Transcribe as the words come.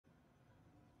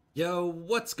Yo,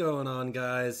 what's going on,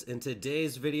 guys? In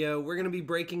today's video, we're going to be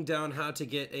breaking down how to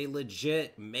get a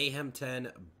legit Mayhem 10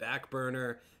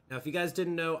 Backburner. Now, if you guys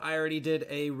didn't know, I already did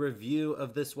a review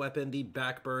of this weapon, the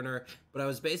Backburner, but I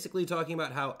was basically talking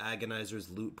about how Agonizer's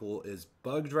loot pool is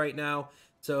bugged right now.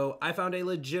 So I found a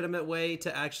legitimate way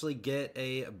to actually get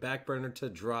a Backburner to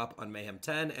drop on Mayhem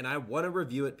 10, and I want to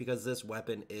review it because this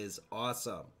weapon is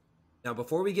awesome. Now,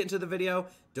 before we get into the video,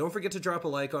 don't forget to drop a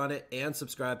like on it and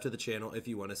subscribe to the channel if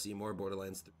you want to see more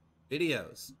Borderlands 3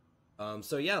 videos.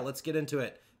 So yeah, let's get into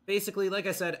it. Basically, like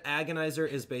I said, Agonizer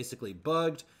is basically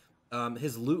bugged.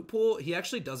 His loot pool, he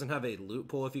actually doesn't have a loot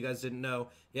pool if you guys didn't know.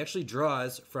 He actually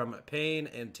draws from Pain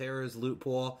and Terror's loot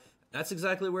pool. That's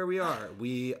exactly where we are.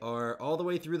 We are all the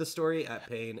way through the story at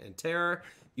Pain and Terror.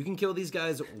 You can kill these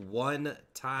guys one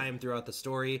time throughout the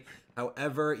story.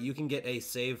 However, you can get a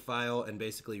save file and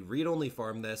basically read-only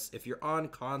farm this. If you're on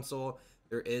console,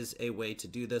 there is a way to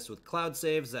do this with cloud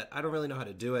saves that I don't really know how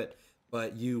to do it,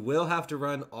 but you will have to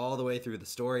run all the way through the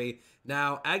story.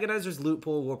 Now, Agonizer's loot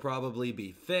pool will probably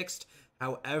be fixed.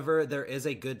 However, there is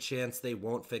a good chance they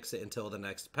won't fix it until the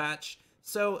next patch.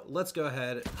 So let's go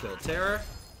ahead and kill Terror.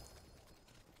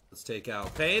 Let's take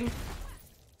out Pain.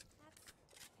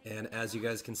 And as you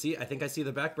guys can see, I think I see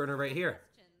the Backburner right here.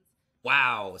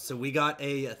 Wow, so we got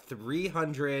a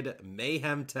 300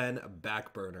 Mayhem 10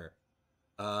 Backburner.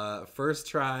 First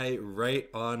try right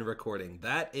on recording.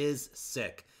 That is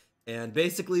sick. And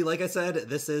basically, like I said,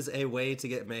 this is a way to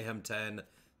get Mayhem 10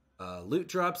 loot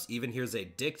drops. Even here's a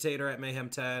Dictator at Mayhem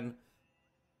 10.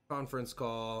 Conference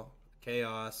Call.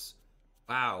 Chaos.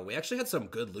 Wow, we actually had some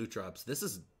good loot drops.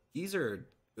 These are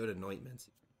good anointments.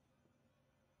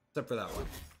 Except for that one.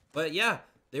 But yeah,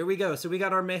 there we go. So we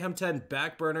got our Mayhem 10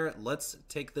 Backburner. Let's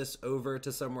take this over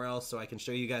to somewhere else so I can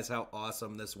show you guys how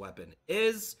awesome this weapon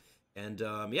is. And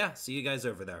yeah, see you guys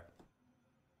over there.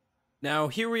 Now,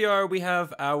 here we are. We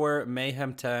have our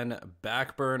Mayhem 10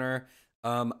 Backburner.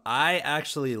 I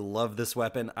actually love this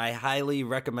weapon. I highly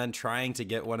recommend trying to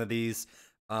get one of these.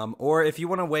 Or if you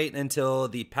want to wait until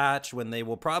the patch when they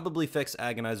will probably fix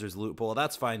Agonizer's loot pool,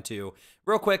 that's fine too.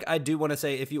 Real quick, I do want to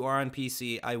say if you are on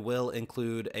PC, I will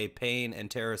include a Pain and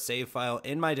Terror save file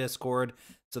in my Discord,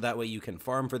 so that way you can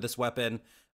farm for this weapon.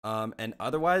 And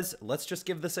otherwise, let's just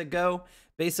give this a go.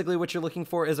 Basically, what you're looking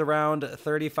for is around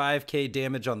 35k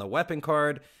damage on the weapon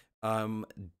card.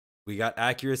 We got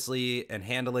accuracy and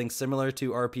handling similar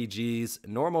to RPGs,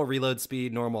 normal reload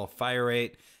speed, normal fire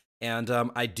rate. And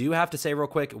I do have to say real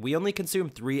quick, we only consume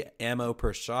 3 ammo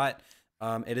per shot.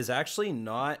 It is actually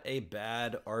not a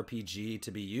bad RPG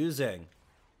to be using.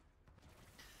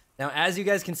 Now, as you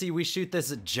guys can see, we shoot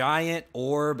this giant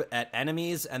orb at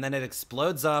enemies, and then it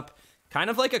explodes up,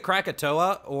 kind of like a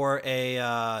Krakatoa or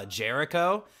a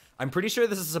Jericho. I'm pretty sure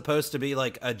this is supposed to be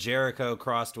like a Jericho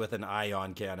crossed with an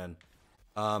ion cannon.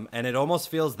 And it almost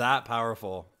feels that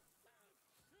powerful.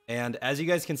 And as you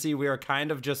guys can see, we are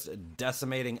kind of just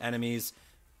decimating enemies.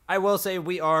 I will say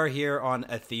we are here on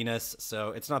Athenas,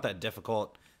 so it's not that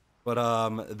difficult.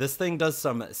 But this thing does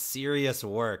some serious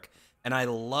work. And I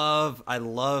love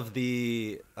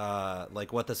the,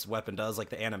 like what this weapon does, like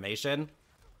the animation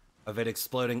of it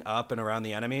exploding up and around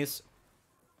the enemies.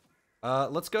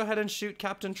 Let's go ahead and shoot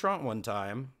Captain Trant one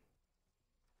time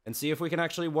and see if we can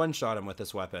actually one-shot him with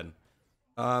this weapon.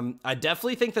 I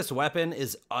definitely think this weapon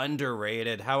is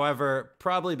underrated. However,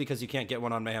 probably because you can't get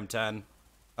one on Mayhem 10.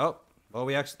 Oh, well,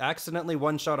 we accidentally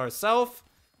one-shot ourselves.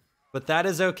 But that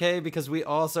is okay because we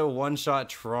also one-shot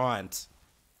Trant.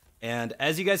 And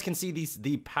as you guys can see,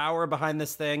 the power behind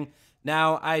this thing.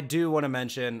 Now, I do want to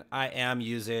mention, I am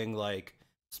using, like,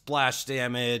 splash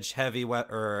damage, heavy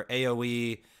or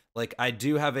AoE. Like, I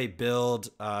do have a build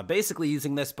basically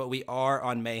using this, but we are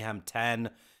on Mayhem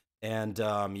 10. And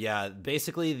yeah,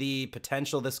 basically the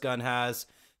potential this gun has.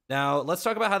 Now, let's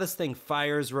talk about how this thing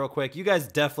fires real quick. You guys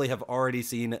definitely have already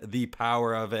seen the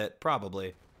power of it,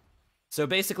 probably. So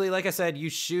basically, like I said,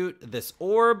 you shoot this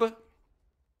orb.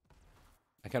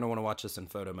 I kind of want to watch this in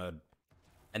photo mode.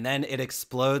 And then it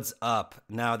explodes up.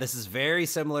 Now, this is very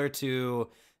similar to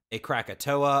a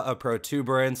Krakatoa, a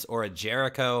Protuberance, or a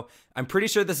Jericho. I'm pretty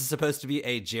sure this is supposed to be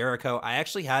a Jericho. I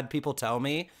actually had people tell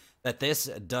me that this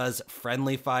does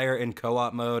friendly fire in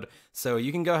co-op mode, so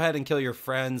you can go ahead and kill your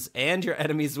friends and your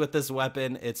enemies with this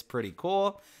weapon. It's pretty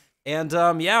cool. And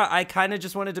yeah, I kind of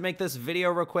just wanted to make this video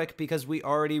real quick because we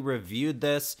already reviewed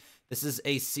this. This is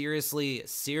a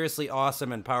seriously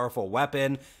awesome and powerful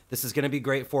weapon. This is going to be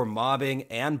great for mobbing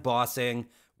and bossing.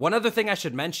 One other thing I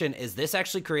should mention is this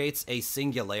actually creates a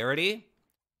singularity.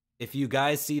 If you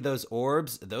guys see those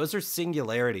orbs, those are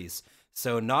singularities.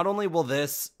 So not only will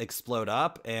this explode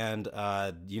up and,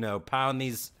 you know, pound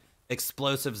these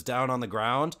explosives down on the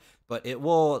ground, but it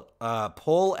will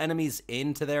pull enemies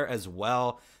into there as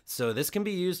well. So this can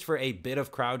be used for a bit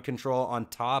of crowd control on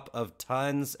top of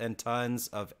tons and tons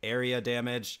of area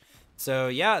damage. So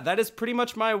yeah, that is pretty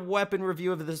much my weapon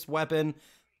review of this weapon.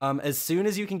 As soon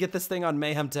as you can get this thing on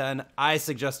Mayhem 10, I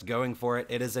suggest going for it.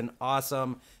 It is an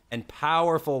awesome and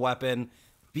powerful weapon.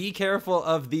 Be careful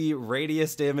of the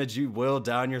radius damage. You will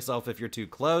down yourself if you're too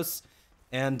close.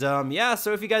 And yeah,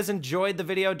 so if you guys enjoyed the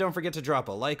video, don't forget to drop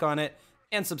a like on it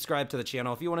and subscribe to the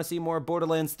channel if you want to see more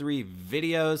Borderlands 3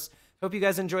 videos. Hope you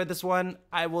guys enjoyed this one.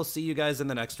 I will see you guys in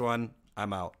the next one.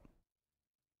 I'm out.